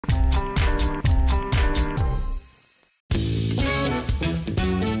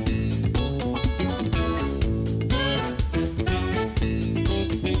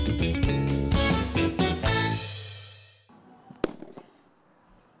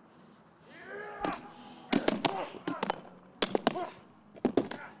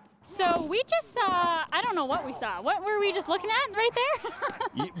we just saw, I don't know what we saw. What were we just looking at right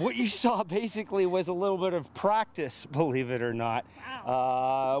there? What you saw basically was a little bit of practice, believe it or not.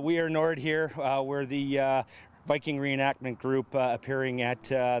 Wow. We are Nordhere. We're the Viking Reenactment group appearing at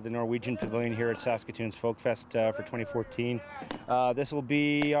the Norwegian Pavilion here at Saskatoon's Folkfest for 2014. This will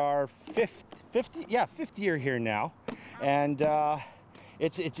be our fifth year here now, and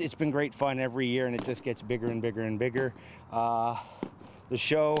it's been great fun every year, and it just gets bigger and bigger and bigger. The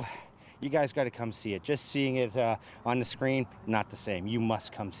show, you guys got to come see it. Just seeing it on the screen, not the same. You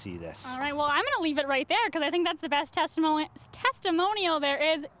must come see this. All right, well, I'm going to leave it right there because I think that's the best testimonial there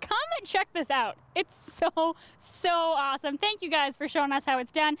is. Come and check this out. It's so awesome. Thank you guys for showing us how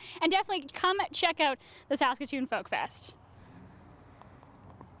it's done. And definitely come check out the Saskatoon Folkfest.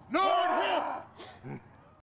 No!